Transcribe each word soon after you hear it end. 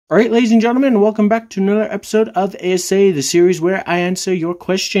Alright, ladies and gentlemen, welcome back to another episode of A.S.A, the series where I answer your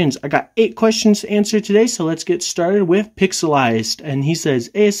questions. I got 8 questions to answer today, so let's get started with Pixelized. And he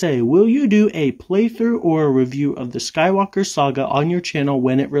says, A.S.A, will you do a playthrough or a review of the Skywalker Saga on your channel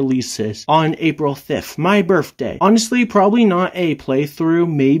when it releases on April 5th, my birthday? Honestly, probably not a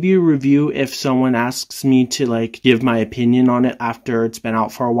playthrough, maybe a review if someone asks me to give my opinion on it after it's been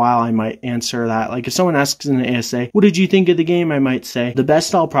out for a while. I might answer that. Like if someone asks in the A.S.A, what did you think of the game? I might say the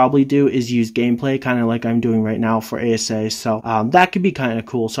best I'll probably do is use gameplay, kind of like I'm doing right now for A.S.A. So that could be kind of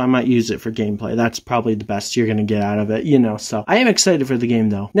cool. So I might use it for gameplay. That's probably the best you're gonna get out of it, you know. So I am excited for the game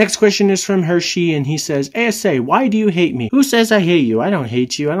though. Next question is from Hershey, and he says, A.S.A, why do you hate me? Who says I hate you? I don't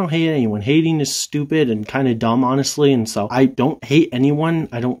hate you. I don't hate anyone. Hating is stupid and kind of dumb, honestly. And so I don't hate anyone.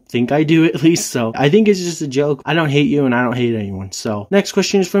 I don't think I do, at least. So I think it's just a joke. I don't hate you and I don't hate anyone. So next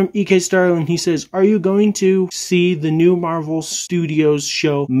question is from EK Starlo, and he says, are you going to see the new Marvel Studios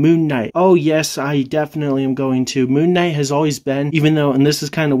show Moon Knight? Oh yes, I definitely am going to. Moon Knight has always been, even though, and this is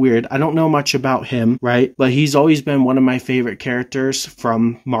kind of weird, I don't know much about him, right? But he's always been one of my favorite characters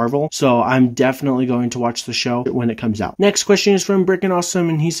from Marvel. So I'm definitely going to watch the show when it comes out. Next question is from Brick and Awesome,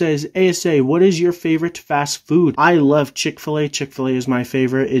 and he says, A.S.A, what is your favorite fast food? I love Chick-fil-A. Chick-fil-A is my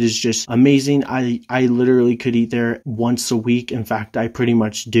favorite. It is just amazing. I literally could eat there once a week. In fact, I pretty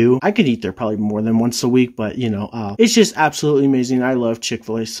much do. I could eat there probably more than once a week, but you know, it's just absolutely amazing. I love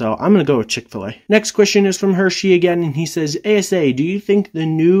Chick-fil-A, so I'm gonna go with Chick-fil-A. Next question is from Hershey again, and he says, A.S.A, do you think the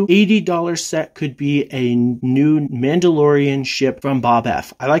new $80 set could be a new Mandalorian ship from Bob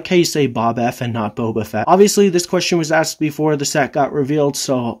F? I like how you say Bob F and not Boba Fett. Obviously, this question was asked before the set got revealed,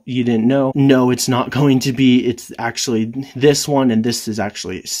 so you didn't know. No, it's not going to be. It's actually this one, and this is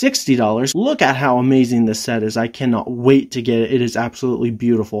actually $60. Look at how amazing this set is. I cannot wait to get it. It is absolutely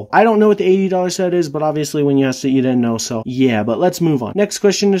beautiful. I don't know what the $80 set is, but obviously when you asked it, you didn't know, so yeah, but let's move on. Next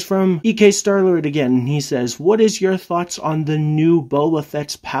question is from EK Starlord again, and he says, what is your thoughts on the new Boba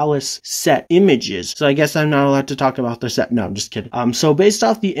Fett's Palace set images? So I guess I'm not allowed to talk about the set. No, I'm just kidding. So based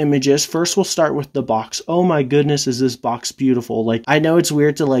off the images, first we'll start with the box. Oh my goodness, is this box beautiful? Like, I know it's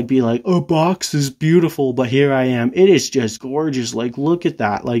weird to be like, a box is beautiful, but here I am. It is just gorgeous. Like, look at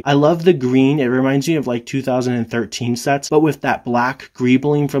that. Like, I love the green. It reminds me of 2013 sets, but with that black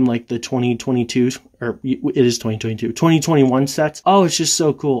greebling from the 2022, or it is 2021 sets. Oh, it's just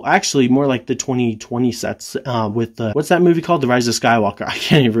so cool. Actually, more like the 2020 sets with the, what's that movie called? The Rise of Skywalker. I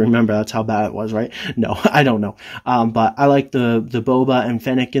can't even remember. That's how bad it was, right? No, I don't know. But I like the Boba and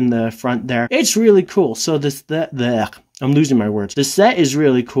Fennec in the front there. It's really cool. So I'm losing my words. The set is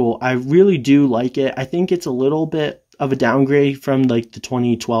really cool. I really do like it. I think it's a little bit of a downgrade from the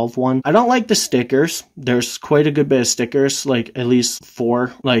 2012 one. I don't like the stickers. There's quite a good bit of stickers, at least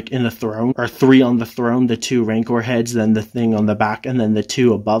 4 in the throne, or 3 on the throne, the 2 Rancor heads, then the thing on the back, and then the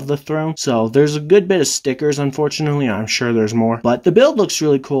 2 above the throne. So there's a good bit of stickers, unfortunately. I'm sure there's more, but the build looks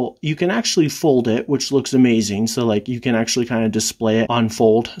really cool. You can actually fold it, which looks amazing. So you can actually kind of display it on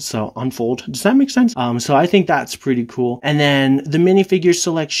fold. So unfold, does that make sense? So I think that's pretty cool. And then the minifigure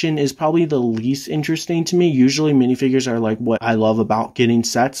selection is probably the least interesting to me. Usually minifigures are what I love about getting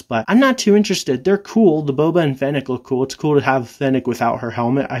sets, but I'm not too interested. They're cool. The Boba and Fennec look cool. It's cool to have Fennec without her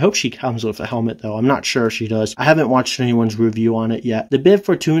helmet. I hope she comes with a helmet though. I'm not sure if she does. I haven't watched anyone's review on it yet. The Bib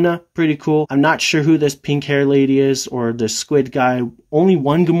Fortuna, pretty cool. I'm not sure who this pink hair lady is or the squid guy. Only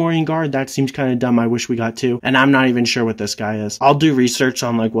one Gamorrean guard. That seems kind of dumb. I wish we got 2. And I'm not even sure what this guy is. I'll do research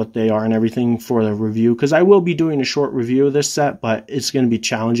on what they are and everything for the review, because I will be doing a short review of this set, but it's going to be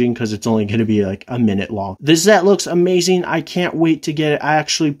challenging because it's only going to be a minute long. This set looks amazing. I can't wait to get it. I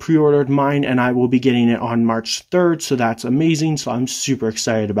actually pre-ordered mine and I will be getting it on March 3rd, so that's amazing. So I'm super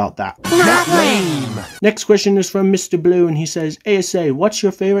excited about that. Not lame! Next question is from Mr. Blue, and he says, A.S.A, what's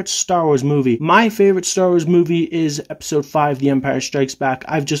your favorite Star Wars movie? My favorite Star Wars movie is Episode 5, The Empire Strikes Back.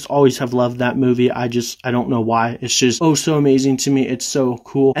 I've just always have loved that movie. I don't know why. It's just, oh, so amazing to me. It's so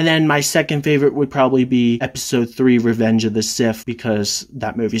cool. And then my second favorite would probably be Episode 3, Revenge of the Sith, because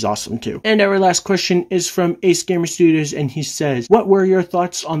that movie's awesome too. And our last question is from Ace Gamer Studios, and he says, what were your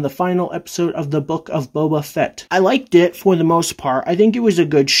thoughts on the final episode of the Book of Boba Fett? I liked it for the most part. I think it was a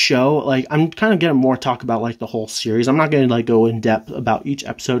good show. I'm kind of getting more talk about the whole series. I'm not going to go in depth about each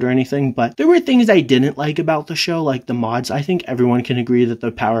episode or anything, but there were things I didn't like about the show, like the mods. I think everyone can can agree that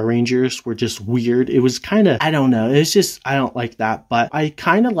the Power Rangers were just weird. It was kind of, I don't know. It's just, I don't like that. But I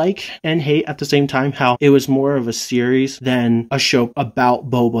kind of like and hate at the same time how it was more of a series than a show about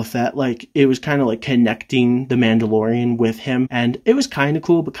Boba Fett. Like, it was kind of like connecting the Mandalorian with him. And it was kind of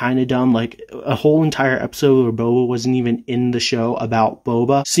cool, but kind of dumb. Like, a whole entire episode where Boba wasn't even in the show about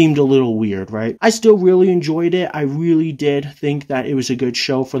Boba seemed a little weird, right? I still really enjoyed it. I really did think that it was a good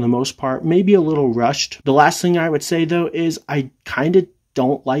show for the most part. Maybe a little rushed. The last thing I would say, though, is I kind of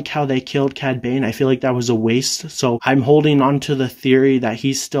don't like how they killed Cad Bane. I feel like that was a waste. So I'm holding on to the theory that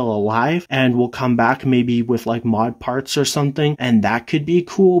he's still alive and will come back maybe with like mod parts or something. And that could be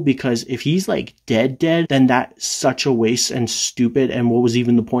cool, because if he's like dead, then that's such a waste and stupid. And what was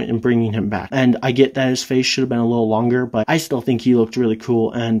even the point in bringing him back? And I get that his face should have been a little longer, but I still think he looked really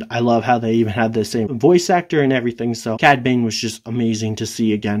cool. And I love how they even had the same voice actor and everything. So Cad Bane was just amazing to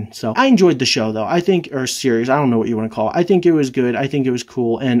see again. So I enjoyed the show though. I think, or series, I don't know what you want to call it. I think it was good. I think it was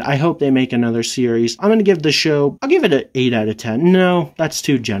cool, and I hope they make another series. I'm going to give the show, I'll give it an 8 out of 10. No, that's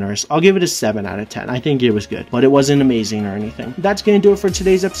too generous. I'll give it a 7 out of 10. I think it was good, but it wasn't amazing or anything. That's going to do it for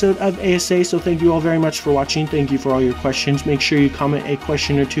today's episode of A.S.A. So thank you all very much for watching. Thank you for all your questions. Make sure you comment a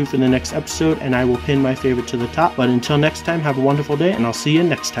question or two for the next episode, and I will pin my favorite to the top. But until next time, have a wonderful day, and I'll see you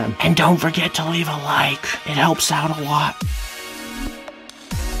next time. And don't forget to leave a like. It helps out a lot.